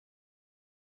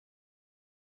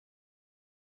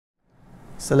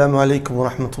السلام عليكم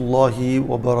ورحمة الله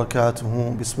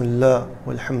وبركاته. بسم الله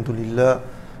والحمد لله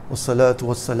والصلاة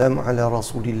والسلام على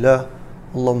رسول الله.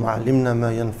 اللهم علمنا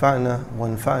ما ينفعنا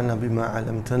وانفعنا بما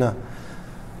علمتنا.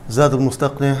 Zad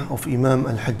al-Mustaqnia of Imam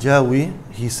al-Hajjawi,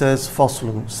 he says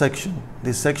Faslun, section.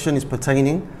 This section is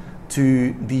pertaining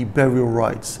to the burial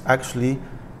rites.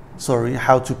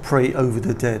 How to pray over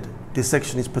the dead. This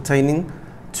section is pertaining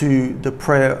to the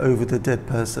prayer over the dead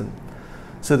person.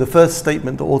 So the first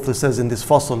statement the author says in this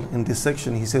fasl, in this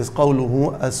section, he says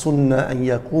قَوْلُهُ السُنَّةِ أَنْ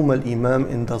يَقُومَ الْإِمَامِ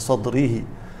عِنْدَ صَدْرِهِ.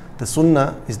 The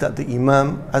sunnah is that the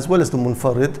imam as well as the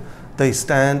munfarid, they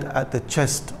stand at the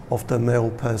chest of the male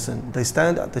person. They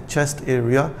stand at the chest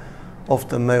area of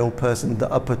the male person,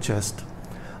 the upper chest.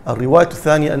 الرواية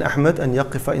الثانية أن أحمد أن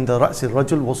يقف عند رأس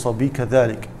الرجل وصبي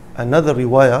كذلك. Another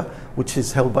riwayah which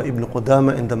is held by Ibn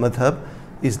Qudama in the madhab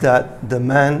is that the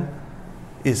man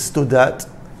is stood at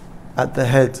the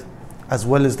head as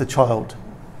well as the child,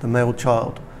 the male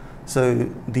child.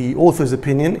 So the author's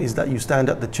opinion is that you stand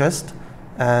at the chest,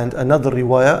 and another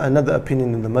riwayah, another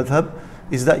opinion in the madhab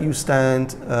is that you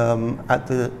stand at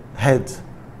the head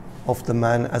of the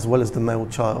man as well as the male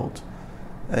child.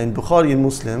 In Bukhari and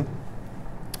Muslim,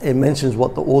 it mentions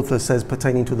what the author says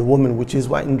pertaining to the woman, which is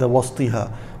وَعِنْدَ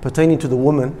وَسْطِهَا. Pertaining to the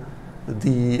woman,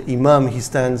 the imam, he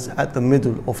stands at the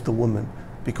middle of the woman.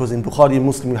 Because in Bukhari and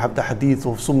Muslim you have the hadith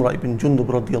of Sumra ibn Jundub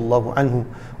radiyallahu anhu,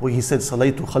 where he said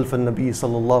صليت خلف النبي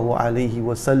صلى الله عليه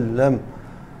وسلم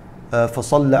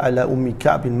فصلى على أم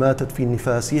كعب ماتت في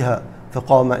نفاسها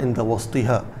فقام عند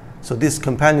وسطها. So this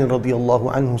companion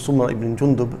radiyallahu anhu, Sumra ibn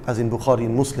Jundub, as in Bukhari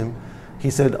and Muslim,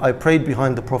 he said, I prayed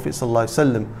behind the Prophet sallallahu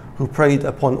alaihi wasallam, who prayed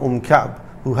upon Ka'b,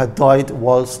 who had died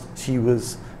whilst she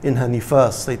was in her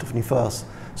nifas, state of nifas.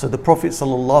 So the Prophet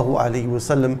sallallahu alaihi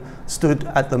wasallam stood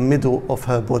at the middle of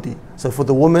her body. So for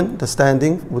the woman, the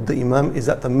standing with the imam is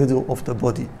at the middle of the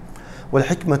body.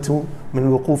 والحكمة من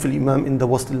وقوف الإمام عند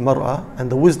وسط المرأة, and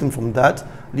the wisdom from that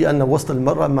لأن وسط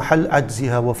المرأة محل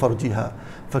عجزها وفرجها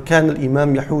فكان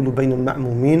الإمام يحول بين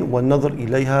المأمومين والنظر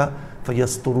إليها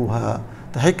فيسترها.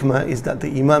 The hikmah is that the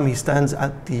imam, he stands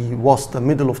at the wast, the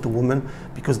middle of the woman,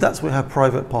 because that's where her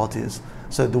private part is.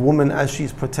 So the woman, as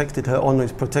she's protected, her honor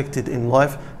is protected in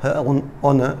life, her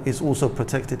honor is also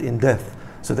protected in death.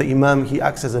 So the imam, he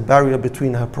acts as a barrier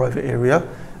between her private area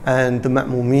and the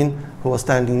ma'mumin who are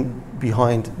standing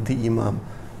behind the imam.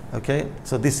 Okay,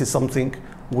 so this is something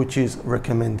which is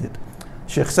recommended.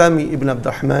 Sheikh Sami ibn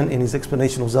Abdurrahman, in his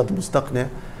explanation of Zad al-Mustaqnia,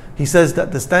 he says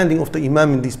that the standing of the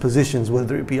imam in these positions,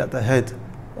 whether it be at the head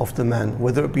of the man,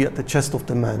 whether it be at the chest of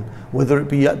the man, whether it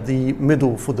be at the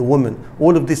middle for the woman,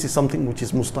 all of this is something which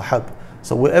is mustahab.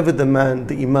 So wherever the man,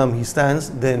 the imam, he stands,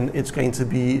 then it's going to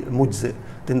be mujzi,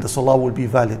 then the salah will be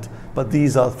valid. But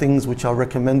these are things which are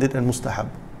recommended and mustahab.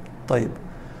 طيب.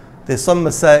 There's some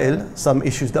masail, some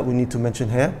issues that we need to mention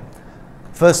here.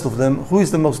 First of them, who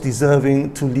is the most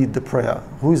deserving to lead the prayer?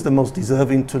 Who is the most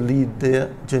deserving to lead the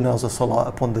janazah salah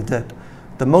upon the dead?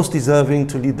 The most deserving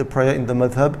to lead the prayer in the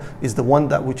madhab is the one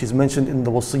that which is mentioned in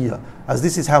the wasiyah, as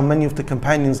this is how many of the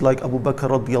companions like Abu Bakr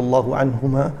radiyallahu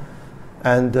anhuma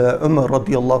and Umar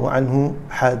radiyallahu anhu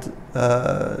had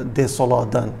their salah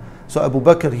done. So Abu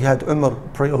Bakr, he had Umar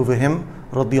pray over him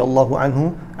radiyallahu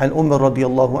anhu, and Umar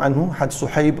radiyallahu anhu had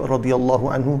Suhaib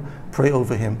radiyallahu anhu pray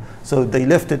over him. So they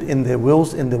left it in their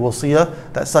wills, in their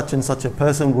wasiyah, that such and such a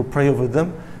person would pray over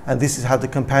them. And this is how the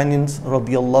companions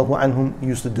radiyallahu anhum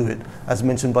used to do it, as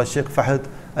mentioned by Sheikh Fahd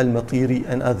al-Matiri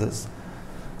and others.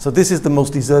 So this is the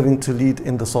most deserving to lead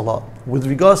in the salah. With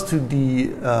regards to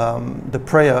the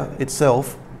prayer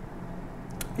itself,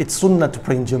 it's sunnah to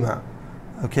pray in jama'ah.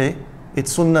 Okay,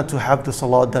 it's sunnah to have the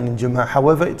salah done in jama'ah.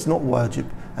 However, it's not wajib,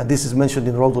 and this is mentioned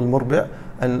in Rawd al-Murbi'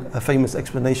 and a famous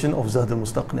explanation of Zad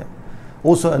al-Mustaqnia.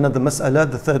 Also another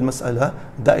mas'ala, the third mas'ala,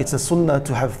 that it's a sunnah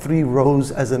to have 3 rows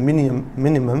as a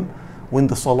minimum when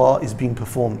the salah is being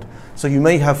performed. So you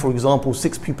may have, for example,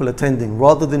 6 people attending.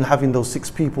 Rather than having those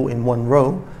 6 people in one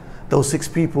row, those 6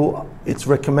 people, it's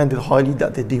recommended highly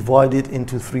that they divide it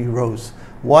into 3 rows.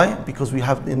 Why? Because we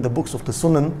have in the books of the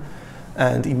Sunan,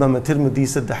 and Imam al-Tirmidhi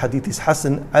said the hadith is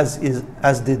Hasan, as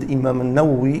did Imam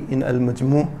al-Nawawi in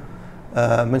al-Majmu',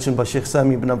 mentioned by Sheikh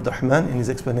Sami ibn Abdurrahman in his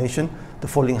explanation. The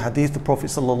following hadith, the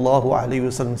Prophet sallallahu alaihi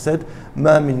wasallam said,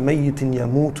 "Ma min mayyitin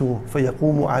yamutu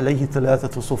fayaqumu alayhi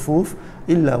thalathatu sufuf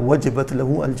illa wajibat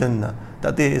lahu al-jannah."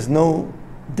 That there is no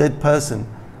dead person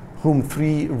whom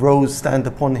 3 rows stand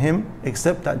upon him,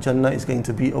 except that Jannah is going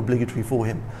to be obligatory for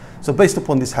him. So based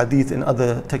upon this hadith and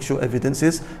other textual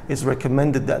evidences, it's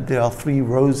recommended that there are 3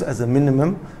 rows as a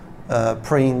minimum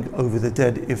praying over the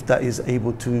dead, if that is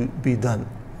able to be done.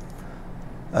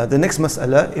 The next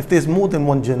mas'ala, if there's more than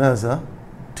one janazah,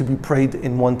 to be prayed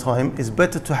in one time, it's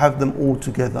better to have them all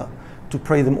together, to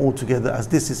pray them all together, as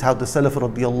this is how the Salaf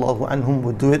radiallahu anhum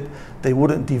would do it. They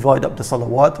wouldn't divide up the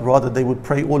salawat, rather they would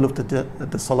pray all of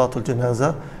the salat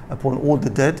al-janazah upon all the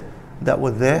dead that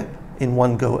were there in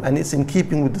one go. And it's in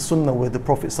keeping with the sunnah where the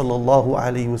Prophet sallallahu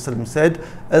alaihi wasallam said,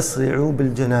 "Asri'u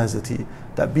bil janazati,"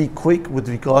 that be quick with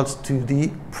regards to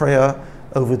the prayer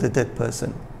over the dead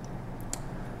person.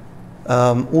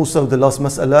 Also, the last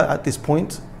mas'ala at this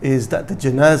point is that the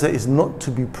janazah is not to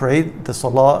be prayed, the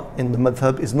salah in the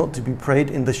madhab is not to be prayed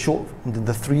in the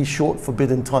three short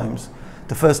forbidden times.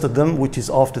 The first of them, which is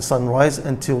after sunrise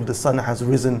until the sun has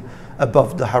risen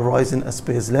above the horizon a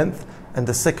spear's length. And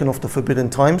the second of the forbidden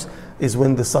times is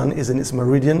when the sun is in its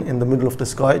meridian in the middle of the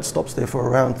sky. It stops there for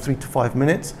around 3 to 5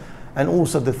 minutes. And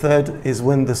also the third is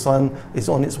when the sun is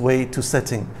on its way to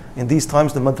setting. In these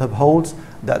times the madhab holds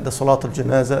that the salat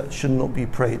al-janazah should not be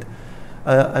prayed.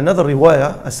 Another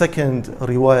riwayah, a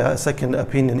second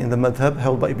opinion in the madhab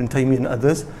held by Ibn Taymiyyah and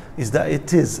others, is that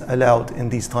it is allowed in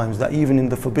these times, that even in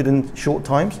the forbidden short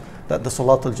times, that the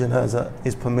salat al-janazah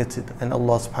is permitted, and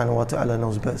Allah subhanahu wa ta'ala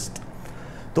knows best.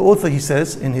 The author, he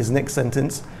says in his next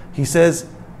sentence, he says,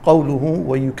 قَوْلُهُ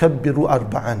وَيُكَبِّرُ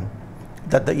أَرْبَعًا,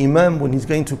 that the imam, when he's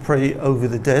going to pray over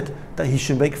the dead, that he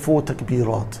should make 4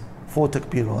 takbirat. 4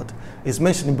 takbirat. It's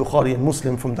mentioned in Bukhari and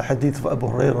Muslim from the hadith of Abu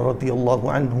Hurairah radiyallahu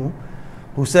anhu,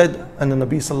 who said, أن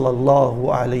النبي صلى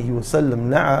الله عليه وسلم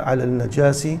نعى على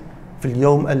النجاسي في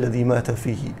اليوم الذي مات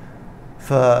فيه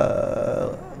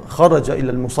فخرج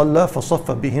إلى المصلى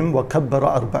فصف بهم وكبر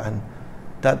أربعا.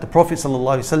 That the Prophet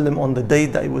ﷺ, on the day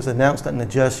that it was announced that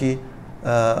Najashi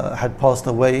had passed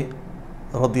away,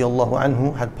 radiyallahu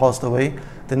anhu, had passed away,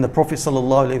 then the Prophet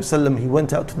ﷺ, he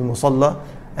went out to the musalla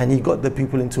and he got the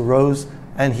people into rows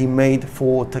and he made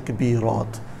 4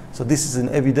 takbirat. So this is an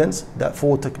evidence that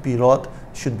 4 takbirat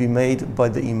should be made by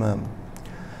the imam.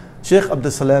 Sheikh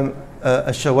Abdul Salam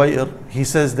al-Shawair, he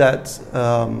says that,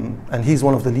 and he's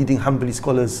one of the leading Hanbali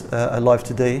scholars alive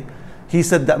today, he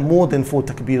said that more than 4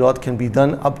 takbirat can be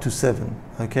done up to 7.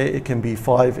 Okay, it can be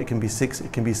 5, it can be 6,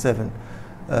 it can be 7.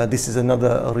 This is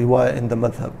another riwayah in the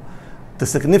madhab. The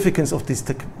significance of these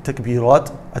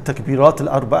takbirat, التكبيرات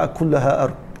الأربعة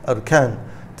كلها أركان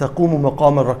تقوم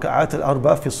مقام الركعات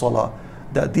الأربعة في الصلاة.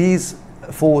 That these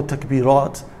 4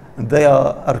 takbirat, they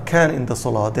are arkan in the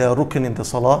salah, they are rukn in the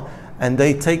salah, and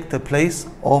they take the place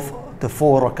of the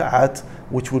 4 raka'at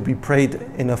which would be prayed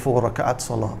in a 4 raka'at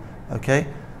salah. Okay,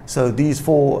 so these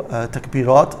 4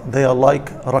 takbirat, they are like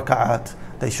raka'at,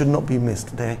 they should not be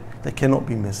missed, they cannot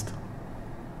be missed.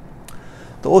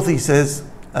 The author, he says,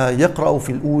 يقرأ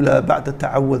في الأولى بعد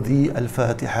التعوذ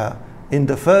الفاتحة. In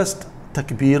the first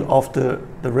takbir, after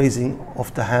the raising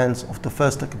of the hands of the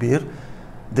first takbir,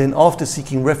 then after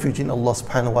seeking refuge in Allah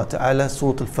subhanahu wa ta'ala,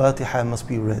 Surah al-Fatiha must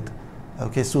be read.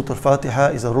 Okay, Surah al-Fatiha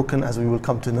is a rukn, as we will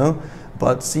come to know,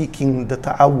 but seeking the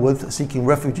ta'awudh, seeking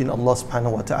refuge in Allah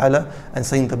subhanahu wa ta'ala, and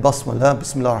saying the basmalah,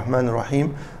 bismillah ar-Rahman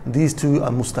ar-Rahim, these 2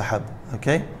 are mustahab.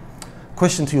 Okay,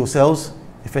 question to yourselves,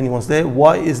 if anyone's there,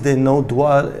 why is there no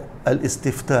dua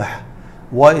al-istiftah?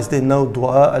 Why is there no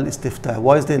dua al-istiftah?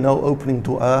 Why is there no opening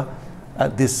dua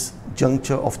at this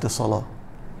juncture of the salah?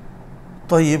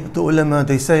 طيب, the ulama,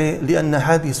 they say لأن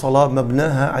هذه صلاة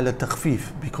مبناها على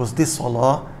التخفيف, because this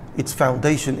salah, its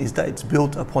foundation is that it's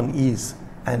built upon ease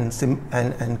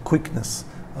and quickness.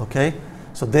 Okay,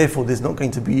 so therefore there's not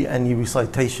going to be any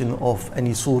recitation of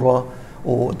any surah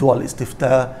or dua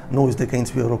al-istiftah, nor is there going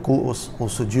to be a ruku' or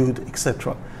sujood,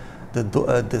 etc.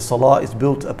 The salah is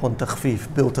built upon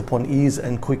takhfif, built upon ease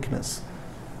and quickness.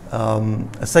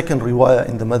 A second riwayah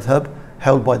in the madhab,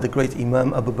 held by the great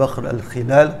Imam Abu Bakr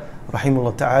al-Khilal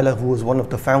rahimahullah ta'ala, who was one of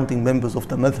the founding members of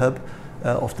the madhab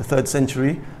of the 3rd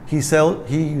century, he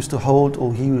used to hold,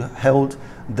 or he held,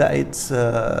 that it's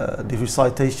the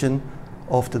recitation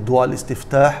of the dua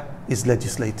al-istiftah is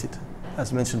legislated,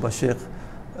 as mentioned by Sheikh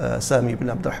Sami ibn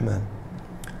Abd al-Rahman.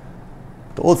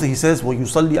 The author, he says,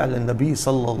 وَيُصَلِّي عَلَى النَّبِي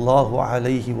صَلَّى اللَّهُ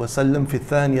عَلَيْهِ وَسَلَّمْ فِي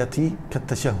الثَّانِيَةِ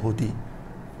كَالتَّشَهُّدِ.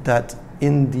 That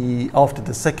after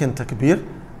the second takbir,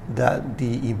 that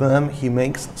the imam, he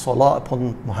makes salah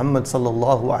upon Muhammad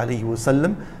sallallahu alayhi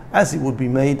wasallam as it would be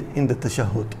made in the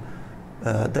tashahhud.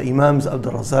 The imams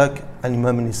Abdul Razak and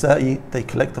Imam al-Nisa'i, they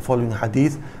collect the following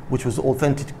hadith, which was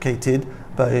authenticated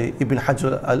by Ibn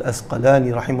Hajar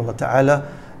al-Asqalani rahimahullah ta'ala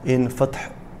in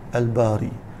Fath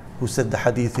al-Bari, who said the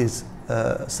hadith is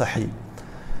sahih.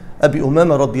 Abi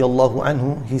Umama radiyallahu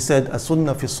anhu, he said,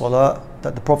 as-sunnah fi salah,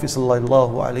 that the Prophet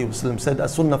sallallahu alayhi wasallam said,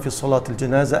 as-sunnah fi salat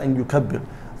al-janaza an yukabbir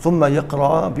ثم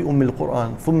يقرأ بأم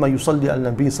القرآن ثم يصلي على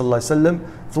النبي صلى الله عليه وسلم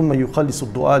ثم يخلص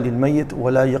الدعاء للميت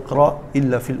ولا يقرأ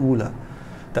إلا في الأولى.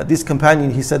 that this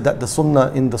companion, he said that the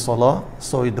sunnah in the salah,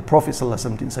 sorry, the Prophet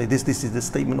ﷺ didn't say this, this is the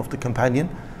statement of the companion,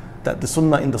 that the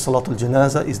sunnah in the salat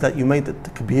al-janazah is that you make the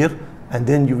takbir and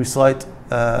then you recite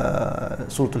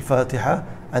Surah al-Fatiha,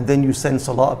 and then you send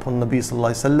salah upon Nabi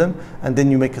sallallahu alaihi wasallam, and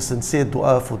then you make a sincere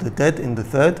dua for the dead in the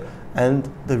third, and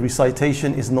the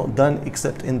recitation is not done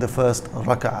except in the first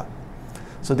rak'ah.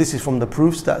 So this is from the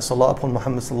proofs that salah upon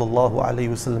Muhammad sallallahu alaihi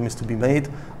wasallam is to be made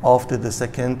after the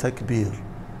second takbir.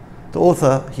 The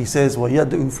author, he says, وَيَدْعُ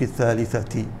فِي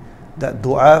الثَّالِثَةِ, that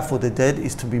dua for the dead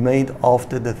is to be made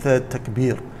after the third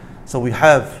takbir. So we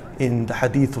have in the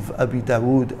hadith of Abi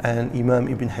Dawood and Imam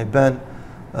Ibn Hibban,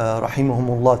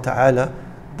 rahimahumullah ta'ala,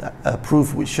 a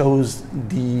proof which shows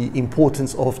the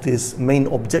importance of this main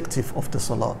objective of the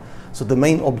salah. So the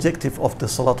main objective of the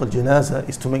salat al-janazah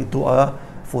is to make dua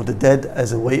for the dead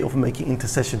as a way of making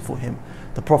intercession for him.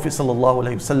 The Prophet sallallahu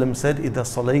alaihi wasallam said, إِذَا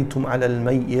صَلَيْتُمْ عَلَى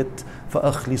الْمَيِّتِ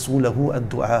فَأَخْلِصُوا لَهُ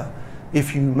الدُّعَاء.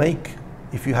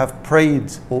 If you have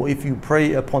prayed, or if you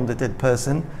pray upon the dead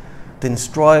person, then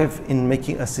strive in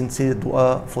making a sincere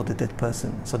dua for the dead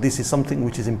person. So this is something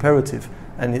which is imperative,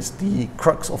 and it's the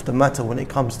crux of the matter when it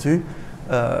comes to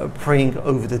praying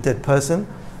over the dead person,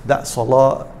 that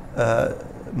salah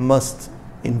must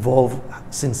involve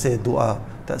sincere dua.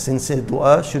 That sincere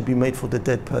dua should be made for the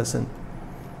dead person.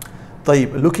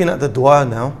 Looking at the dua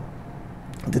now,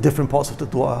 the different parts of the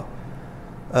dua.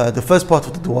 The first part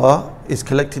of the dua is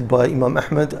collected by Imam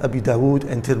Ahmad, Abi Dawood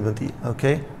and Tirmidhi.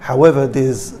 Okay. However,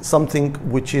 there's something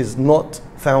which is not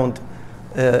found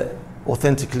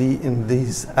authentically in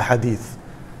these ahadith.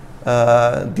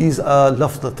 These are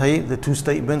lafdatay, the two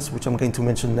statements which I'm going to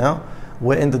mention now,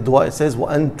 where in the dua it says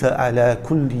وَأَنْتَ عَلَى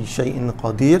كُلِّ شَيْءٍ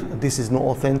قَدِيرٍ. This is not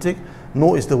authentic,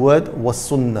 nor is the word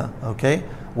was-sunnah. Okay.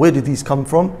 Where did these come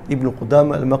from? Ibn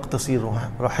Qudama al-Maqdisi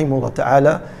rahimahullah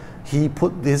ta'ala, he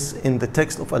put this in the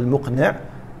text of al-Muqni',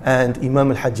 and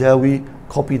Imam al-Hajawi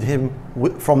copied him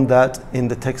from that in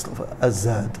the text of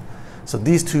az-Zad. So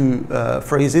these two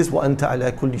phrases, وَأَنْتَ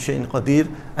عَلَى كُلِّ شَيْءٍ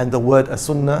قَدِيرٍ, and the word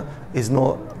as-sunnah is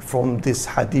not from this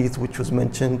hadith which was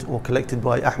mentioned or collected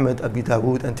by Ahmad, Abi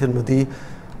Dawood and Tirmidhi.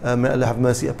 May Allah have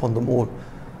mercy upon them all.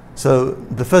 So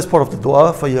the first part of the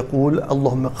dua, فَيَقُولُ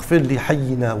اللهم اغفر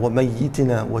لحينا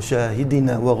وميتنا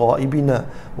وشاهدنا وغائبنا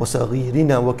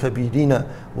وصغيرنا وكبيرنا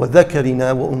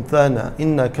وذكرنا وأنثانا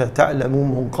إنك تعلم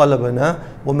منقلبنا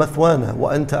ومثوانا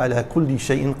وأنت على كل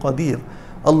شيء قدير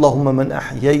اللهم من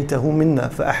أحييته منا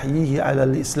فأحييه على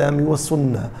الإسلام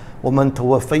والسنة ومن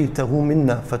توفيته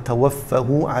منا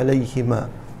فتوفه عليهما.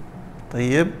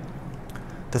 طيب.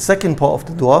 The second part of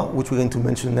the dua, which we're going to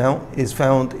mention now, is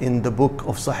found in the book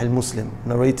of Sahih Muslim,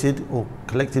 narrated or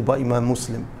collected by Imam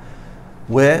Muslim,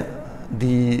 where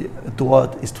the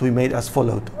dua is to be made as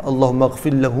followed: Allahumma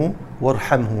ighfir lahu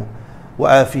warhamhu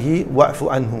wa'afihi wa'fu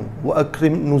anhu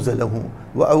wa'akrim nuzalahu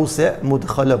wa'awsi'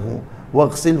 mudkhalahu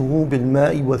waghsilhu bil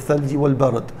ma'i wal thalji wal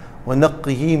barad wa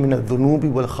naqqihi min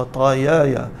adh-dhunubi wal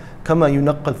khataaya kama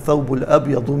yunqqa ath-thawb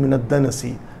al-abyad min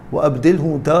ad-danasi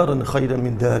وأبدله دارا خيرا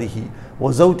من داره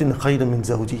وزوج خيرا من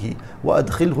زوجه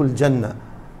وأدخله الجنة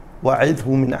وأعذه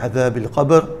من عذاب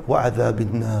القبر وعذاب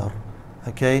النار.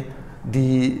 Okay,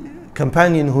 the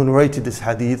companion who narrated this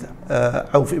hadith,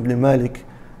 Auf ibn Malik,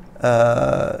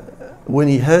 when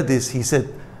he heard this, he said,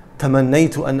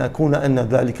 تمنيت أن أكون أنا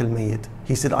ذلك الميت.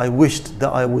 He said, I wished that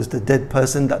I was the dead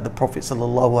person that the Prophet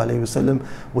ﷺ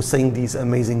was saying these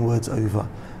amazing words over.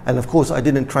 And of course, I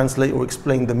didn't translate or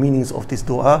explain the meanings of this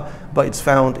dua, but it's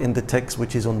found in the text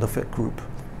which is on the fiqh group.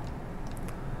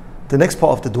 The next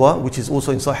part of the dua, which is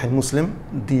also in Sahih Muslim,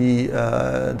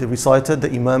 the reciter, the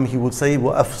Imam, he would say,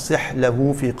 وَأَفْسِحْ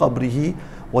لَهُ فِي قَبْرِهِ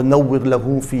وَنَوِّرْ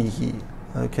لَهُ فِيهِ.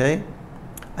 Okay?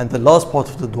 And the last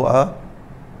part of the dua,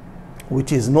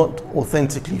 which is not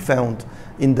authentically found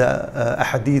in the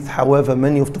ahadith, however,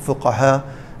 many of the fuqaha,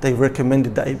 they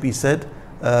recommended that it be said.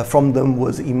 From them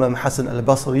was Imam Hassan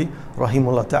al-Basri,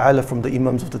 rahimahullah ta'ala, from the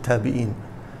Imams of the Tabi'een.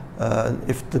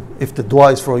 If the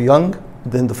dua is for a young,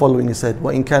 then the following is said: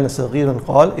 وَإِن كَانَ صَغِيرًا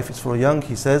قال, if it's for a young,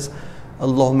 he says,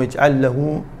 اللهم اجعل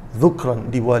له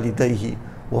ذكرا لوالديه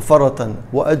وفرة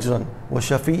وأجرا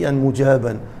وشفيئا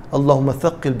مجابا اللهم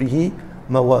ثقل به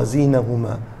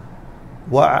موازينهما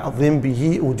وأعظم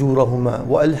به أجورهما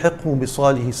وألحقه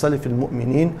بصالح سلف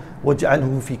المؤمنين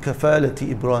واجعله في كفالة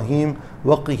إبراهيم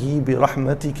وقه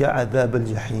برحمتك عذاب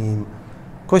الجحيم.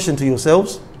 Question to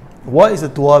yourselves: why is the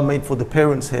dua made for the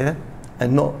parents here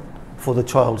and not for the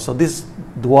child? So this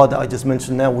dua that I just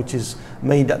mentioned now, which is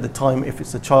made at the time if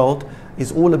it's a child,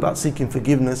 is all about seeking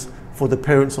forgiveness for the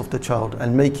parents of the child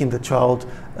and making the child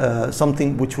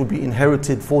something which will be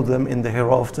inherited for them in the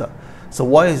hereafter. So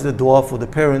why is the dua for the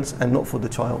parents and not for the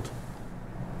child?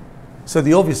 So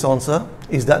the obvious answer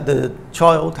is that the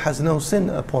child has no sin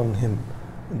upon him.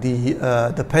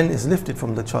 The pen is lifted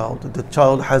from the child. The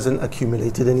child hasn't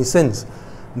accumulated any sins.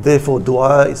 Therefore,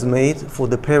 dua is made for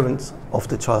the parents of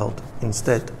the child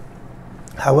instead.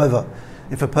 However,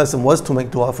 if a person was to make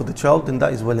dua for the child, then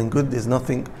that is well and good. There's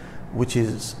nothing which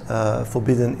is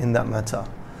forbidden in that matter.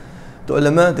 The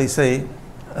ulama, they say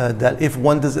that if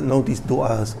one doesn't know these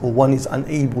du'as, or one is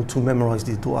unable to memorize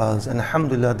these du'as, and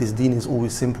alhamdulillah, this deen is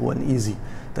always simple and easy,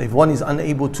 that if one is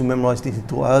unable to memorize these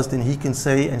du'as, then he can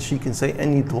say and she can say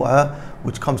any du'a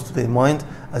which comes to their mind,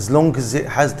 as long as it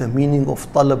has the meaning of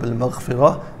talab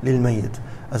al-maghfirah lil-mayyit,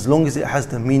 as long as it has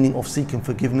the meaning of seeking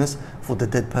forgiveness for the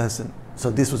dead person.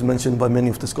 So this was mentioned by many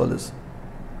of the scholars.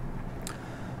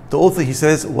 The author, he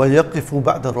says, وَيَقِفُ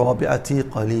بَعْدَ الرَّابِعَةِ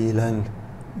قَلِيلًا,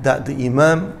 that the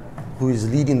imam who is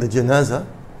leading the janazah,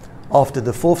 after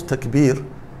the fourth takbir,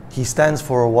 he stands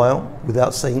for a while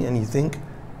without saying anything,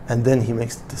 and then he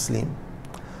makes the taslim.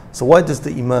 So why does the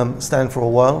imam stand for a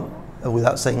while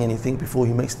without saying anything before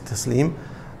he makes the taslim?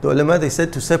 The ulama, they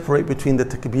said to separate between the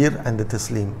takbir and the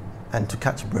taslim, and to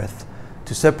catch breath.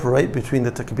 To separate between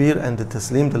the takbir and the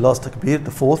taslim, the last takbir, the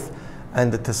fourth,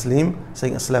 and the taslim,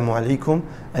 saying assalamu alaikum,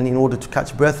 and in order to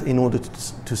catch breath, in order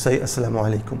to say assalamu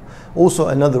alaikum. Also,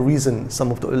 another reason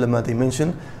some of the ulama, they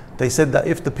mentioned, they said that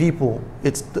if the people,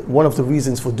 one of the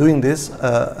reasons for doing this,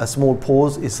 a small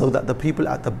pause, is so that the people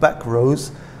at the back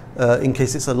rows, in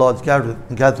case it's a large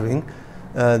gathering,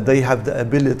 they have the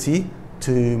ability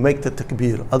to make the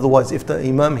takbir. Otherwise, if the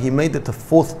imam, he made it the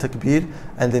fourth takbir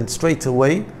and then straight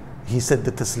away he said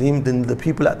the taslim, then the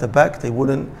people at the back, they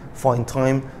wouldn't find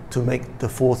time to make the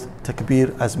fourth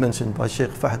takbir, as mentioned by Shaykh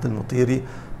Fahd al-Mutiri,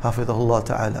 hafidhahullah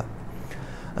ta'ala.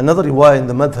 Another riwayah in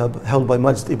the madhab held by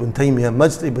Majd ibn Taymiyyah.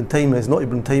 Majd ibn Taymiyyah is not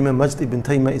Ibn Taymiyyah. Majd ibn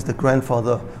Taymiyyah is the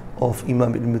grandfather of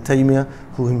Imam ibn Taymiyyah,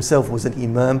 who himself was an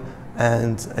imam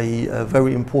and a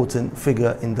very important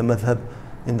figure in the madhab,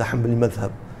 in the Hanbali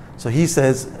madhab. So he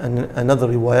says in another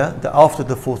riwayah that after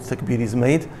the fourth takbir is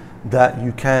made, that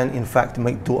you can in fact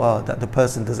make dua, that the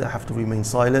person doesn't have to remain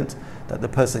silent, that the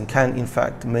person can in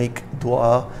fact make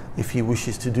dua if he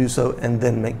wishes to do so, and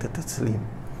then make the taslim.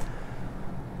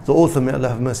 The author, may Allah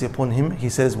have mercy upon him, he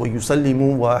says,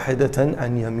 وَيُسَلِّمُ وَاحِدَةً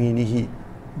عَنْ يَمِينِهِ,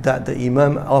 that the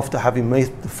imam, after having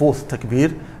made the fourth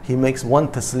takbir, he makes one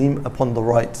taslim upon the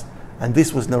right. And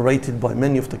this was narrated by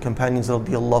many of the companions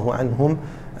radiallahu anhum,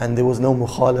 and there was no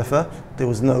mukhalafa, there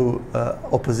was no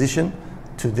opposition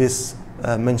to this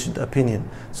mentioned opinion.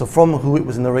 So from who it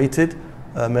was narrated,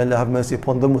 may Allah have mercy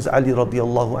upon them, was Ali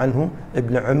radiallahu anhu,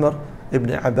 Ibn Umar, Ibn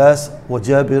Abbas, wa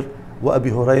Jabir, wa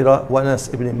Abi Huraira, wa Anas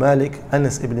ibn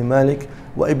Malik,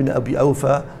 wa Ibn Abi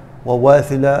Awfa, wa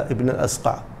Wathila ibn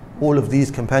al-Asqa. All of these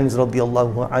companions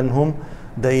radiallahu anhum,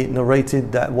 they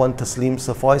narrated that one taslim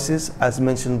suffices, as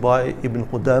mentioned by Ibn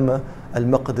Qudama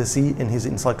al-Maqdisi in his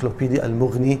encyclopedia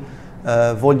al-Mughni,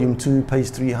 volume 2,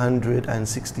 page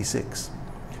 366.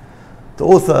 The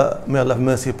author, may Allah have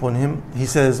mercy upon him, he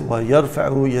says,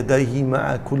 وَيَرْفَعُ يَدَيْهِ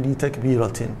مَعَ كُلِّ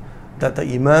تَكْبِيرَةٍ, that the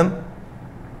imam,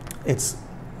 it's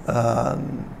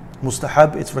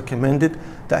mustahab, it's recommended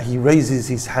that he raises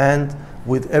his hand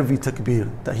with every takbir,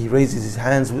 that he raises his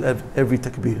hands with every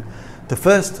takbir. The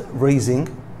first raising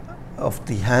of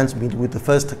the hands, meaning with the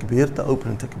first takbir, the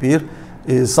opening takbir,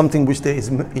 is something which there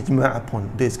is ijma'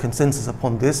 upon. There is consensus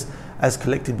upon this, as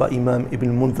collected by Imam Ibn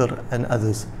Mundhir and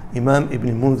others. Imam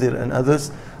Ibn Mundhir and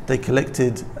others, they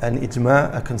collected an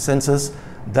ijma', a consensus,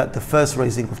 that the first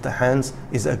raising of the hands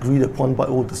is agreed upon by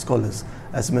all the scholars,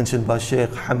 as mentioned by Shaykh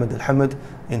Hamad al-Hamad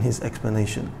in his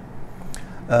explanation.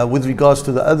 With regards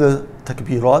to the other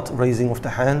takbirat, raising of the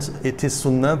hands, it is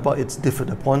sunnah, but it's differed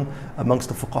upon amongst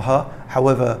the fuqaha.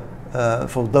 However,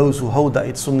 for those who hold that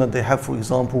it's sunnah, they have, for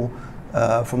example,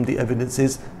 from the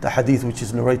evidences, the hadith which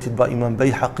is narrated by Imam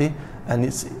Bayhaqi, and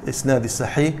it's isnad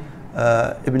sahih.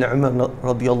 Ibn Umar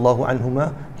radiyallahu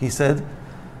anhuma, he said,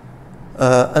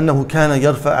 أنه كان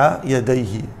يرفع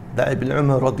يديه, that Ibn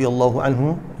Umar radiyallahu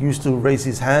anhu used to raise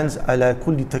his hands على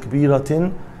كل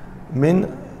تكبيرة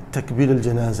من تكبير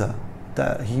الجنازة,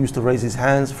 that he used to raise his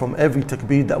hands from every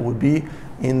takbir that would be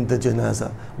in the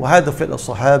janazah. وهذا فعل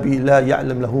الصحابي لا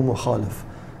يعلم له مخالف.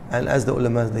 And as the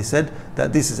ulama, they said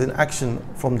that this is an action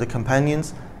from the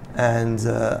companions, and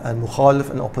mukhalif,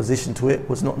 and opposition to it,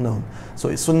 was not known. So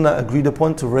it's sunnah agreed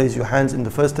upon to raise your hands in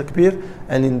the first takbir,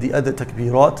 and in the other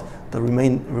takbirat, the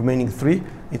remaining three,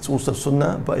 it's also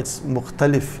sunnah, but it's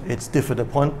mukhtalif, it's differed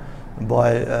upon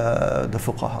by the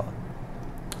fuqaha.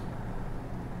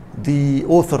 The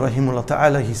author, rahimahullah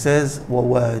ta'ala, he says,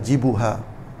 وَوَاجِبُهَا,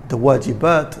 the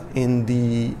wajibat, in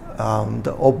the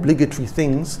obligatory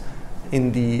things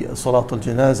in the Salatul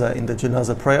Janaza, in the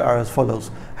Janaza prayer, are as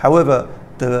follows. However,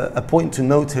 a point to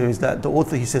note here is that the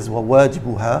author, he says,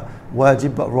 وَوَاجِبُهَا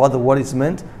wajib, but rather what is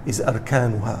meant is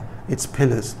arkanuha, its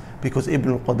pillars. Because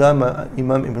Imam Ibn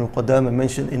Qudama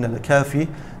mentioned in Al-Kafi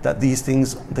that these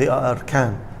things, they are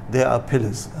arkan, they are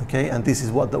pillars. Okay, and this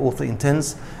is what the author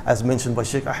intends, as mentioned by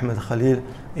Sheikh Ahmed Khalil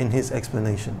in his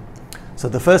explanation. So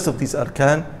the first of these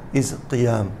arkan is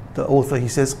qiyam. The author, he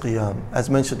says qiyam, as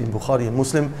mentioned in Bukhari and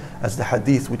Muslim, as the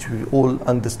hadith which we all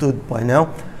understood by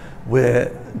now,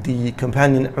 where the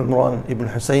companion Imran ibn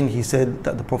Hussein, he said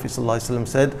that the Prophet ﷺ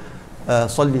said,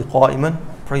 صلي قائما,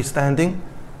 pray standing,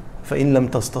 فإن لم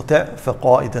تستطع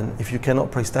فقائدا, if you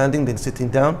cannot pray standing, then sitting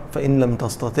down, فإن لم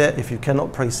تستطع, if you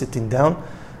cannot pray sitting down,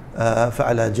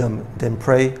 فعلى جنب, then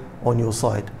pray on your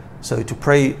side. So to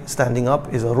pray standing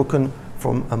up is a rukn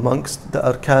from amongst the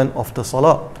arkan of the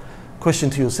salah.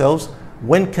 Question to yourselves,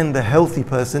 when can the healthy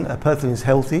person, a person is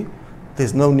healthy,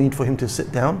 there's no need for him to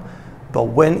sit down, but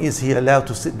when is he allowed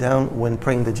to sit down when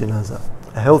praying the janazah?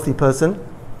 A healthy person,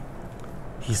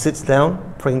 he sits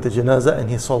down praying the janazah and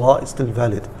his salah is still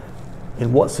valid.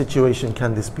 In what situation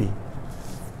can this be?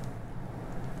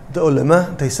 The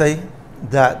ulama, they say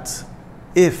that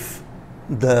if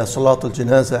the salatul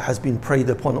janazah has been prayed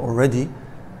upon already,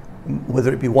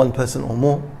 whether it be one person or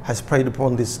more, has prayed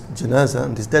upon this janazah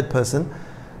and this dead person,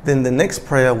 then the next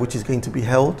prayer which is going to be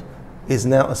held is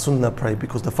now a sunnah prayer,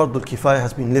 because the fardul kifaya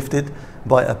has been lifted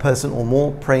by a person or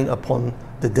more praying upon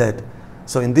the dead.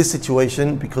 So in this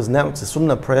situation, because now it's a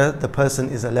sunnah prayer, the person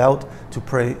is allowed to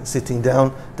pray sitting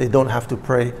down. They don't have to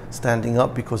pray standing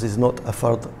up because it's not a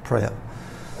fard prayer.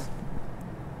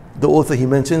 The author, he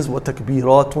mentions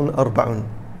وَتَكْبِيرَاتٌ أَرْبَعٌ,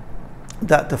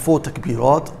 that the 4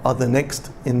 takbirat are the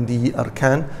next in the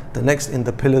arkan, the next in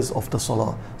the pillars of the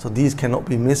salah. So these cannot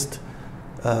be missed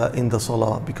in the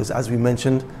salah, because as we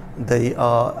mentioned, they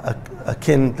are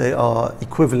akin, they are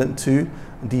equivalent to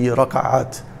the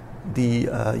raka'at,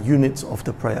 the units of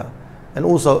the prayer. And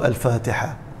also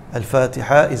al-Fatiha.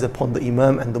 Al-Fatiha is upon the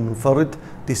Imam and the Munfarid.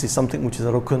 This is something which is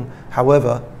a rukn.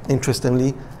 However,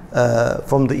 interestingly,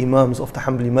 from the Imams of the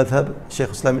Hanbali madhab, Shaykh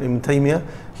Islam ibn Taymiyyah,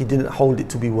 he didn't hold it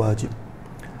to be wajib.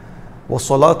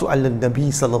 وَالصَّلَاةُ عَلَى النَّبِي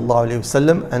صَلَى اللَّهُ عَلَيْهِ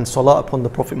وَسَلَّمَ, and salah upon the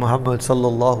Prophet Muhammad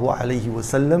sallallahu alayhi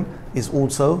wasallam is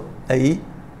also a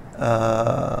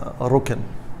rukn,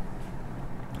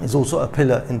 is also a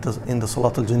pillar in the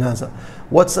salat al-janazah.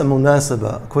 What's a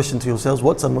munasaba? Question to yourselves,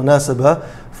 what's a munasaba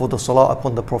for the salah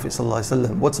upon the Prophet sallallahu alayhi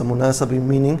wasallam? What's a munasaba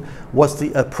meaning? What's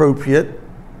the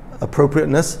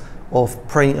appropriateness of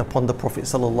praying upon the Prophet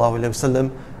sallallahu alayhi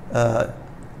wasallam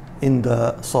in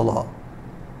the salah?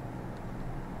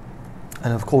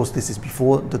 And of course, this is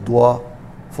before the dua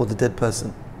for the dead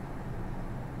person.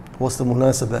 What's the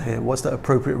munasabah here? What's the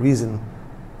appropriate reason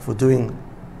for doing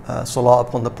salah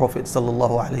upon the Prophet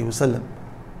sallallahu alaihi wasallam?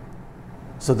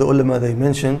 So the ulama, they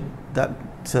mention that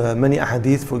many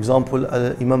ahadith, for example,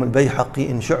 Imam al-Bayhaqi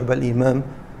in Shu'b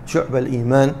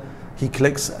al-Iman, he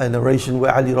collects a narration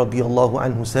where Ali radiyallahu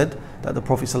anhu said that the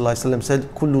Prophet sallallahu alaihi wasallam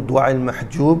said, "Kullu du'a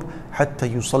al-mahjub hatta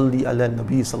yusalli ala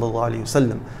nabi sallallahu alaihi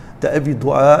wasallam." That every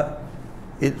dua,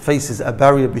 it faces a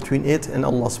barrier between it and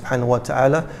Allah subhanahu wa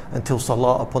ta'ala until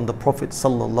salah upon the Prophet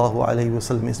sallallahu alaihi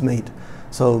wasallam is made.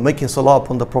 So making salah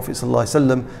upon the Prophet sallallahu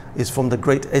alaihi wasallam is from the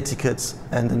great etiquettes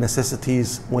and the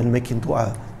necessities when making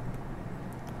dua.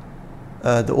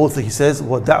 The author, he says,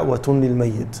 وَدَعْوَةٌ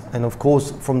لِلْمَيِّتِ, and of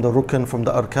course from the rukn, from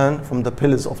the arkan, from the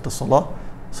pillars of the salah,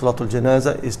 salatul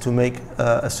janazah, is to make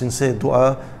a sincere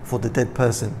dua for the dead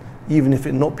person. Even if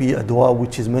it not be a dua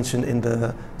which is mentioned in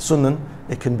the sunan,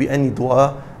 it can be any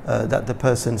dua that the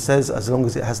person says, as long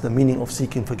as it has the meaning of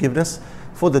seeking forgiveness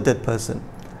for the dead person.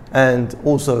 And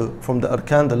also from the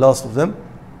arkan, the last of them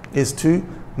is to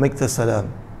make the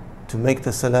salam. To make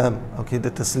the salam, okay,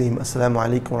 the taslim, assalamu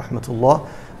alaikum wa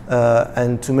rahmatullah,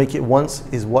 and to make it once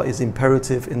is what is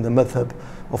imperative in the madhab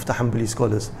of the Hanbali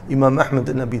scholars. Imam Ahmad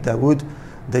and Abi Dawood,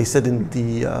 they said in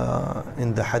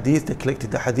the hadith, they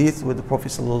collected the hadith where the Prophet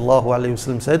sallallahu alaihi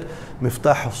wasallam said,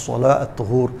 "Miftah as-salah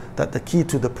at-tahur," that the key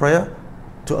to the prayer,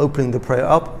 to opening the prayer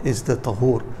up, is the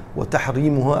tahur. Wa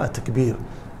tahrimuha at-takbir,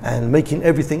 and making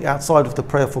everything outside of the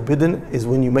prayer forbidden is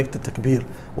when you make the takbir.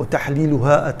 Wa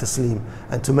tahliluha at-taslim,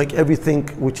 and to make everything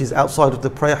which is outside of the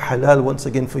prayer halal once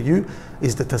again for you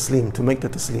is the taslim, to make the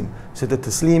taslim. So the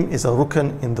taslim is a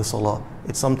rukn in the salah.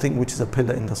 It's something which is a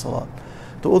pillar in the salah.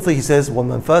 The author, he says,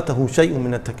 وَمَنْ فَاتَهُ شَيْءٌ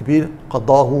مِنَ التَّكْبِيرِ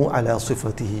قَضَاهُ عَلَى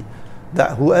صِفَتِهِ,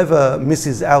 that whoever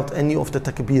misses out any of the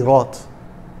takbirat,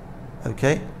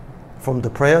 okay, from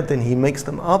the prayer, then he makes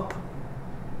them up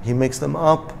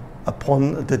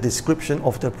upon the description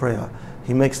of the prayer.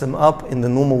 He makes them up in the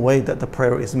normal way that the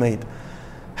prayer is made.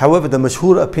 However, the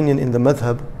mashhur opinion in the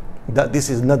madhab that this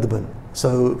is nadban.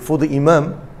 So for the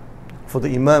imam,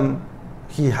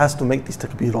 he has to make these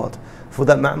takbirat. For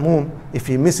that ma'moom, if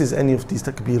he misses any of these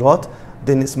takbirat,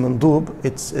 then it's mandub,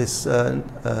 it's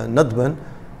nadban.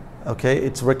 Okay,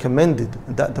 it's recommended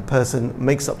that the person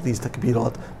makes up these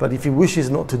takbirat. But if he wishes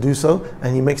not to do so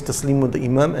and he makes taslim with the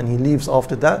imam and he leaves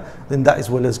after that, then that is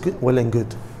well and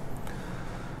good.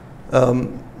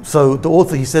 So the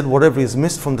author, he said, whatever is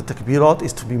missed from the takbirat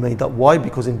is to be made up. Why?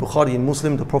 Because in Bukhari and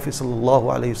Muslim, the Prophet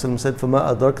ﷺ said,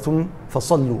 فَمَا أَدْرَكْتُمْ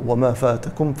فَصَلُّوا وَمَا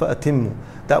فَاتَكُمْ فَأَتِمُّوا.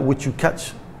 That which you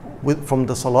catch from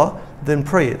the salah, then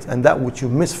pray it. And that which you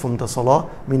miss from the salah,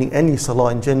 meaning any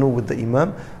salah in general with the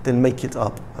imam, then make it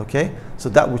up. Okay? So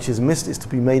that which is missed is to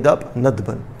be made up,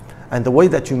 nadban. And the way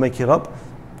that you make it up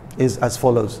is as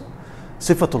follows.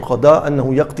 صفة القضاء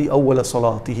أنه يقضي أول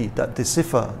صلاته. That the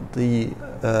sifa,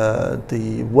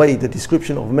 the way, the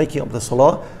description of making up the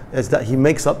salah is that he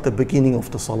makes up the beginning of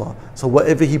the salah. So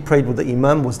whatever he prayed with the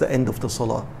imam was the end of the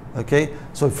salah. Okay?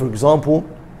 So for example,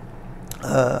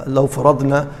 لو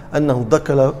فرضنا أنه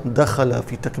دخل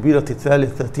في تكبيرة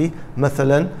الثالثة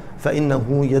مثلا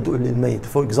فإنه يدعو للميت.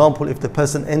 For example, if the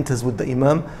person enters with the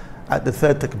imam at the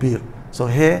third takbir, so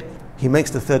here he makes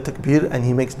the third takbir and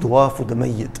he makes dua for the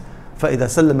mayyit. فإذا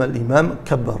سلم الإمام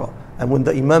كبر. And when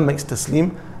the imam makes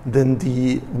taslim, then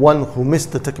the one who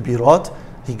missed the takbirat,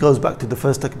 he goes back to the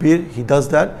first takbir, he does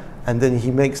that, and then he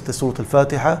makes the Surah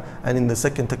Al-Fatiha, and in the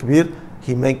second takbir,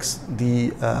 he makes the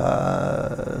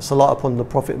salah upon the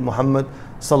Prophet Muhammad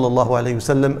sallallahu alayhi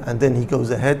wasallam, and then he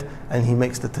goes ahead and he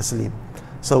makes the taslim.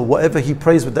 So whatever he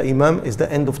prays with the imam is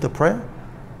the end of the prayer,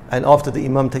 and after the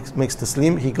imam makes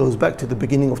taslim, he goes back to the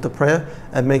beginning of the prayer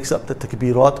and makes up the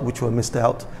takbirat which were missed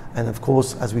out. And of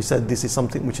course, as we said, this is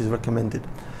something which is recommended.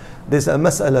 There's a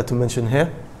mas'ala to mention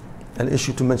here, an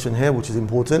issue to mention here which is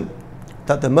important,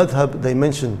 that the madhab, they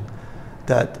mention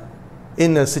that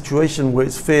in a situation where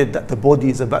it's feared that the body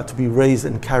is about to be raised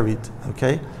and carried,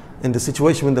 okay, in the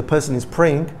situation when the person is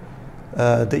praying,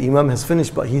 the imam has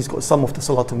finished but he's got some of the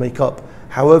salah to make up.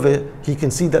 However, he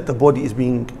can see that the body is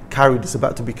being carried, it's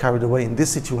about to be carried away. In this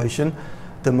situation,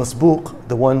 the masbuq,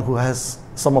 the one who has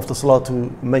some of the salah to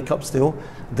make up still,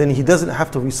 then he doesn't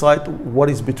have to recite what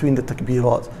is between the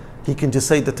takbirat. He can just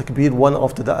say the takbir one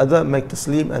after the other, make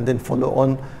taslim, and then follow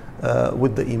on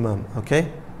with the imam.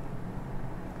 Okay?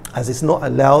 As it's not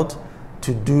allowed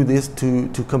to do this,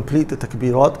 to complete the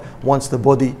takbirat once the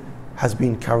body has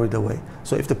been carried away.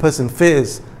 So if the person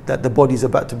fears that the body is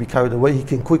about to be carried away, he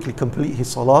can quickly complete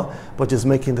his salah by just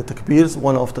making the takbirs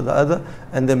one after the other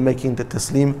and then making the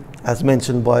taslim, as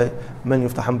mentioned by many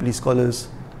of the Hanbali scholars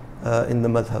in the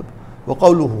madhab.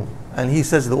 وَقَوْلُهُ, and he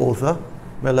says, the author,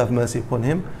 may Allah have mercy upon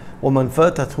him, وَمَنْ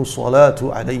فَاتَتْهُ الصَّلَاةُ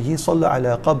عَلَيْهِ صَلَّى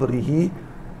عَلَى قَبْرِهِ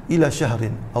إِلَى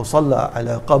شَهْرٍ أو صَلَّى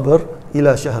عَلى قَبْرٍ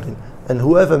إِلى شَهْرٍ. And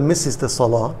whoever misses the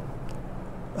salah,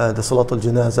 the salat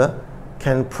al-janazah,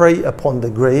 can pray upon the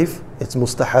grave. It's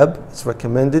mustahab, it's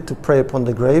recommended to pray upon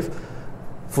the grave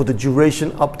for the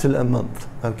duration up till a month.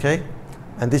 Okay?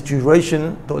 And this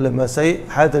duration, the ulama say,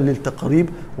 هذا للتقريب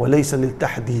وليس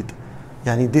للتحديد.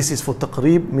 Yani this is for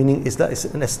taqrib, meaning is that it's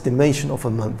an estimation of a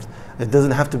month. It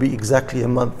doesn't have to be exactly a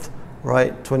month,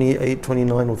 right? 28,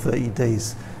 29 or 30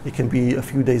 days. It can be a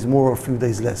few days more or a few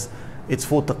days less. It's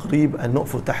for taqrib and not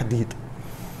for tahdeed.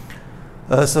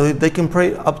 So they can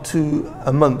pray up to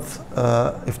a month.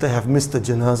 If they have missed the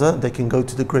janazah, they can go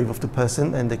to the grave of the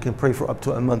person and they can pray for up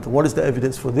to a month. What is the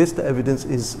evidence for this? The evidence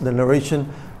is the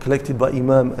narration collected by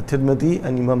Imam al-Tirmidhi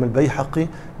and Imam al-Bayhaqi,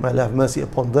 may Allah have mercy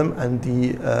upon them, and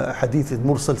the hadith is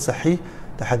mursal sahih.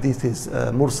 The hadith is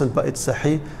mursal but it's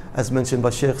sahih, as mentioned by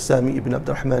Shaykh Sami ibn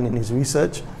Abdurrahman in his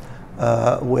research,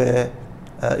 where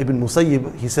Ibn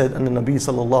Musayyib, he said, أن النبي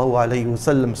صلى الله عليه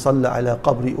وسلم صلى على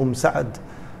قبر سعد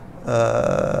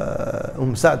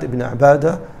Sa'd ibn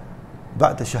Ubadah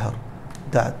بعد شهر.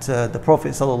 That the Prophet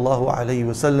sallallahu alaihi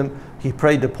wasallam, he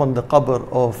prayed upon the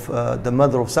qabr of the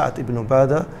mother of Sa'd ibn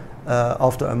Ubadah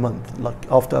after a month. Like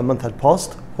after a month had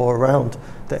passed, or around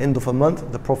the end of a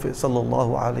month, the Prophet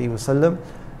sallallahu alaihi wasallam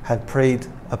had prayed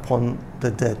upon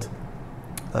the dead,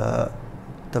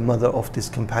 the mother of this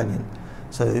companion.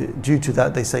 So due to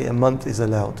that, they say a month is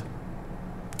allowed.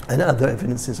 And other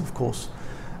evidences, of course.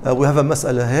 We have a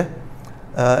mas'ala here.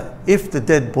 If the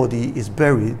dead body is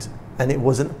buried and it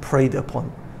wasn't prayed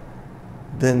upon,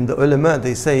 then the ulama,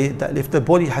 they say that if the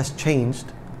body has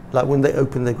changed, like when they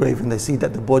open the grave and they see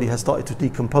that the body has started to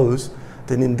decompose,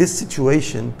 then in this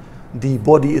situation, the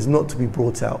body is not to be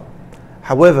brought out.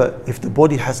 However, if the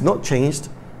body has not changed,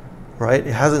 right,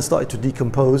 it hasn't started to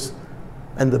decompose,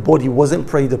 and the body wasn't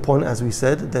prayed upon, as we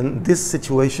said, then this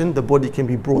situation, the body can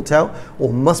be brought out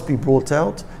or must be brought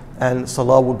out, and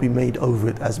salah will be made over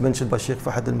it, as mentioned by Shaykh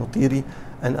Fahad al-Mutiri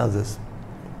and others.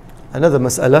 Another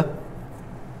mas'ala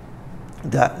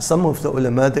that some of the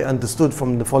ulama, they understood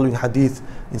from the following hadith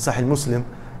in Sahih Muslim,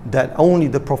 that only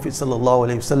the Prophet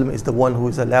ﷺ is the one who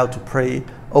is allowed to pray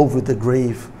over the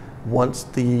grave once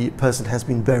the person has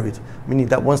been buried. Meaning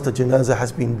that once the janazah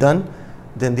has been done,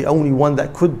 then the only one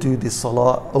that could do this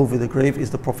salah over the grave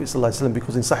is the Prophet ﷺ,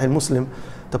 because in Sahih Muslim,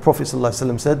 the Prophet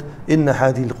ﷺ said, "Inna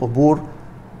hadi al-qubur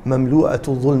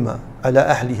mamlu'atu dhulma ala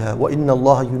ahliha wa inna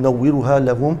Allah yunawwiruha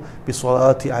lahum bi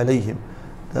salati alayhim."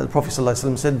 The Prophet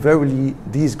ﷺ said, verily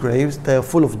these graves, they are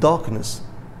full of darkness,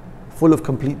 full of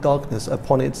complete darkness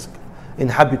upon its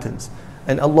inhabitants,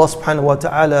 and Allah subhanahu wa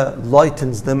ta'ala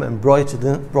lightens them and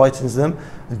brightens them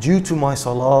due to my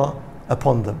salah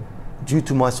upon them, due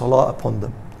to my salah upon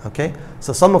them. Okay,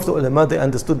 so some of the ulama, they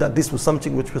understood that this was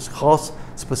something which was khas,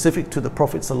 specific to the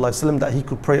Prophet ﷺ, that he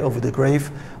could pray over the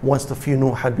grave once the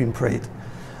funeral had been prayed.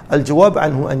 Al-jawab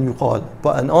anhu an yuqal,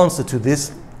 but an answer to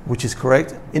this, which is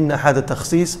correct, inna hada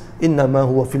takhsis innama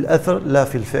huwa fil athar la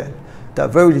fil fi'l,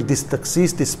 that verily this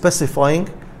takhsis, this specifying,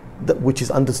 that which is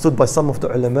understood by some of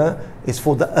the ulama, is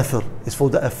for the athar, is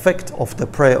for the effect of the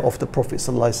prayer of the Prophet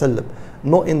ﷺ,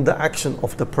 not in the action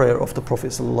of the prayer of the Prophet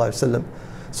ﷺ.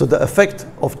 So the effect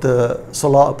of the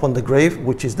salah upon the grave,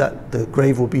 which is that the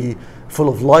grave will be full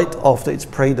of light after it's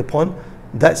prayed upon,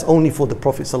 that's only for the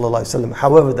Prophet ﷺ.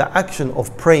 However, the action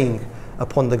of praying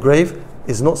upon the grave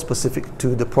is not specific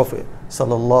to the Prophet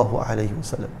sallallahu alaihi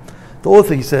wasallam. The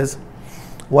author, he says,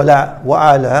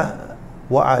 وَعَلَى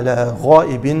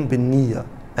غَائِبٍ بِالنِّيَّةِ,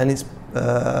 and it's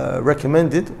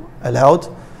recommended, allowed,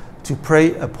 to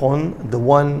pray upon the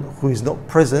one who is not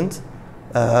present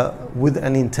with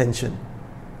an intention.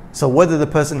 So whether the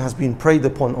person has been prayed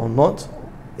upon or not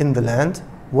in the land,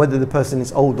 whether the person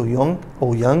is old or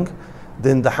young,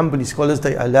 then the Hanbali scholars,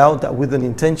 they allow that with an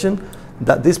intention,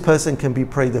 that this person can be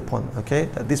prayed upon, okay?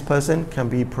 That this person can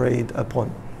be prayed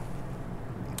upon.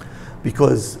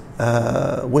 Because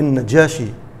when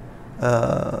Najashi,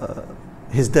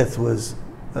 his death was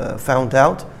found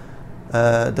out,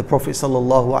 the Prophet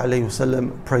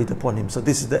ﷺ prayed upon him. So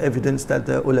this is the evidence that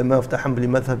the ulama of the Hanbali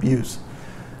madhab use.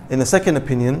 In a second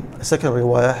opinion, a second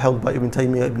riwayah held by Ibn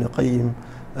Taymiyyah, Ibn Qayyim,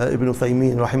 Ibn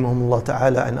Uthaymeen, rahimahumullah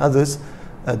ta'ala, and others,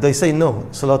 they say no,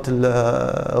 Salat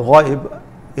al-Ghaib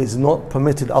is not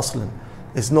permitted aslan,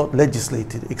 it's not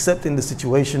legislated, except in the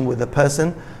situation where the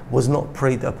person was not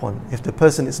prayed upon. If the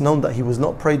person is known that he was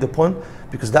not prayed upon,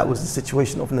 because that was the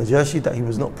situation of Najashi, that he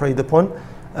was not prayed upon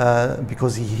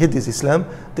because he hid his Islam,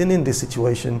 then in this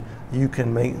situation you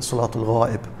can make Salatul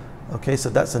Ghaib. Okay, so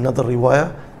that's another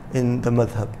riwayah in the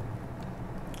madhab.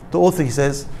 The author, he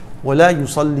says, وَلَا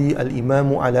يُصَلِّي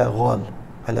الْإِمَامُ عَلَى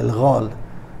الْغَالِ,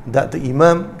 that the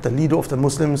imam, the leader of the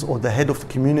Muslims or the head of the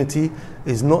community,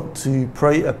 is not to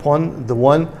pray upon the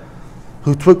one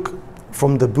who took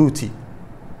from the booty,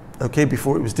 okay,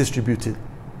 before it was distributed.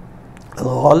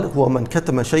 Al-Ghal huwa man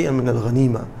katama shay'an min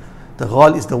al-ghanima. The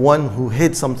Ghal is the one who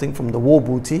hid something from the war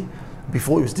booty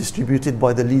before it was distributed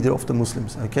by the leader of the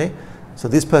Muslims, okay? So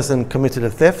this person committed a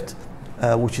theft,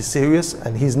 which is serious,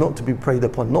 and he's not to be prayed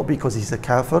upon, not because he's a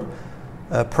kafir.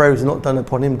 Prayer is not done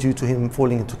upon him due to him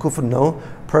falling into kufr. No,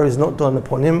 prayer is not done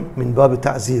upon him min bab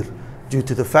ta'zir, due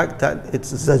to the fact that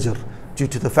it's zajr, due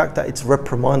to the fact that it's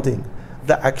reprimanding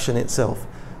the action itself.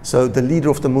 So the leader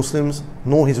of the Muslims,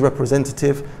 nor his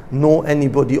representative, nor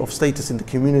anybody of status in the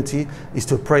community is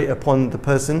to pray upon the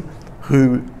person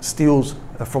who steals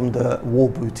from the war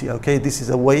booty. Okay, this is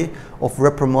a way of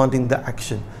reprimanding the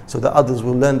action, so that others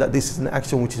will learn that this is an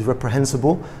action which is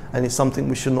reprehensible and it's something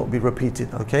which should not be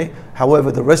repeated. Okay,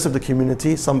 however, the rest of the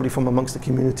community, somebody from amongst the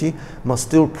community, must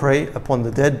still pray upon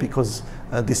the dead, because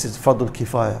this is fardul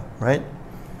kifaya, right?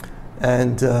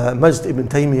 And Majd ibn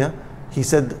Taymiyyah, he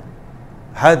said,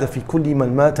 هذا في كل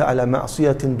من مات على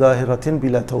معصية ظاهرة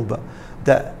بلا توبة,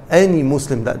 that any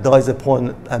Muslim that dies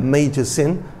upon a major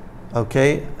sin,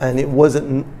 okay, and it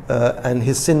wasn't and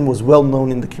his sin was well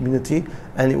known in the community,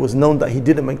 and it was known that he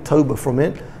didn't make tawbah from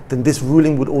it, then this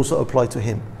ruling would also apply to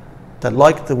him. That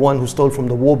like the one who stole from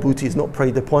the war booty is not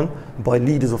prayed upon by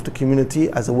leaders of the community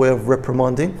as a way of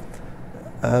reprimanding,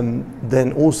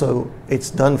 then also it's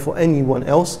done for anyone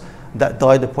else that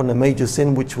died upon a major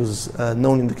sin which was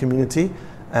known in the community,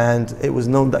 and it was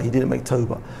known that he didn't make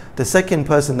tawbah. The second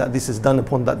person that this is done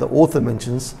upon, that the author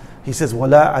mentions, he says,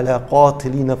 وَلَا عَلَى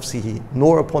قَاتِلِ نَفْسِهِ,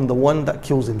 nor upon the one that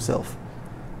kills himself.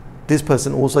 This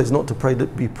person also is not to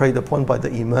be prayed upon by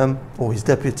the imam or his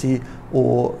deputy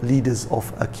or leaders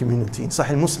of a community. In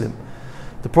Sahih Muslim,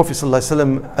 The Prophet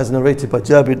ﷺ, as narrated by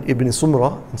Jabir ibn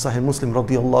Sumrah in Sahih Muslim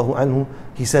radiyallahu anhu,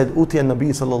 he said, "Uti an-Nabi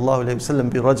sallallahu alayhi wa sallam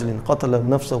bi rajulin qatala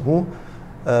nafsahu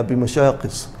bi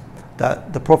mashaqis."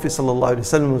 That the Prophet sallallahu alayhi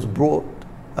wa sallam was brought,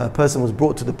 a person was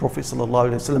brought to the Prophet sallallahu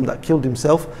alayhi wa sallam that killed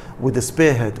himself with a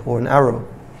spearhead or an arrow.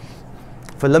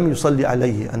 فَلَمْ يُصَلِّ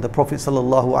عَلَيْهِ. And the Prophet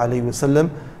sallallahu alayhi wa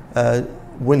sallam,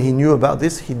 when he knew about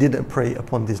this, he didn't pray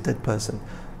upon this dead person.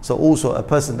 So also a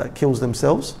person that kills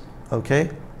themselves, okay,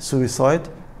 suicide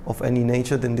of any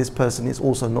nature, then this person is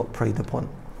also not prayed upon.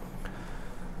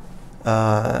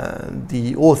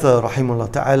 The author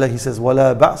rahimahullah ta'ala, he says,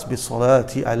 وَلَا بَعْسْ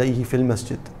بِالصَّلَاةِ عَلَيْهِ فِي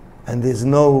الْمَسْجِدِ. And there's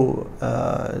no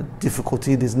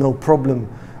difficulty, there's no problem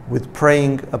with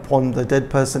praying upon the dead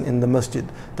person in the masjid.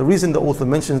 The reason the author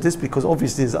mentions this, because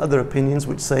obviously there's other opinions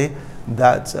which say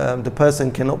that the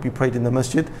person cannot be prayed in the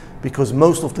masjid, because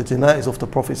most of the janaiz of the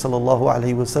Prophet sallallahu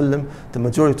alaihi wasallam, the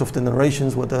majority of the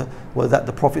narrations were that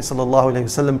the Prophet sallallahu alaihi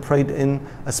wasallam prayed in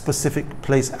a specific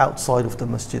place outside of the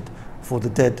masjid for the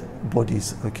dead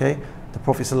bodies. Okay, the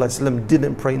Prophet sallallahu alaihi wasallam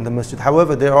didn't pray in the masjid.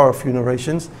 However, there are a few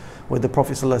narrations where the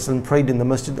Prophet ﷺ prayed in the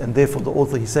masjid, and therefore the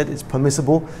author, he said, it's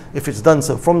permissible if it's done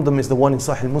so. From them is the one in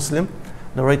Sahih Muslim,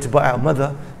 narrated by our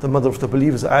mother, the mother of the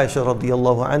believers, Aisha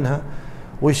radiyallahu anha,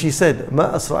 where she said,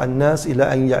 مَا أَسْرَعَ النَّاسِ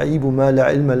إِلَىٰ أَنْ يَعِيبُوا مَا لَا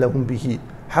عِلْمَ لَهُمْ بِهِ.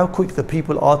 How quick the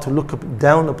people are to look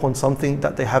down upon something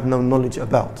that they have no knowledge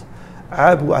about.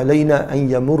 عَابُوا عَلَيْنَا أَنْ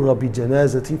يَمُرَّ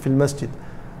بِجَنَازَةِ فِي الْمَسْجِدِ.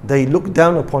 They look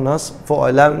down upon us for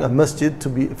allowing a masjid to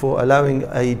be, for allowing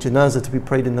a janazah to be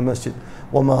prayed in the masjid.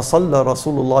 وَمَا صَلَّى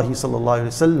رَسُولُ اللَّهِ صَلَّى اللَّهُ عَلَيْهِ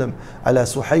وسلم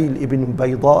عَلَى سُحَيْلِ ibn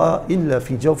بَيْضَاءَ إِلَّا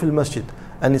فِي جَوْفِ الْمَسْجِدِ.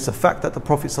 And it's a fact that the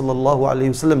Prophet sallallahu alaihi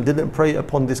wasallam didn't pray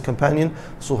upon this companion,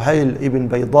 Suhail ibn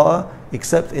Bayda'a,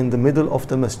 except in the middle of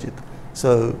the masjid.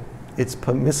 So it's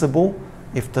permissible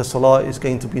if the salah is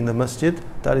going to be in the masjid,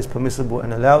 that is permissible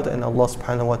and allowed, and Allah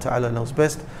subhanahu wa ta'ala knows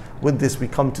best. With this we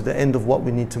come to the end of what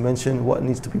we need to mention, what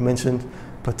needs to be mentioned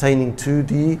pertaining to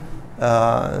the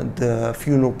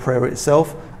funeral prayer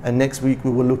itself. And next week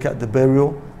we will look at the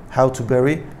burial, how to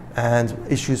bury, and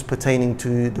issues pertaining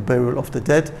to the burial of the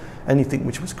dead. Anything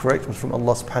which was correct was from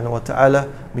Allah subhanahu wa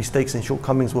ta'ala. Mistakes and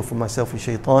shortcomings were from myself and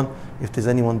shaitan. If there's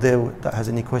anyone there that has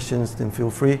any questions, then feel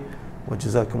free. Wa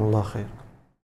jazakumullah khair.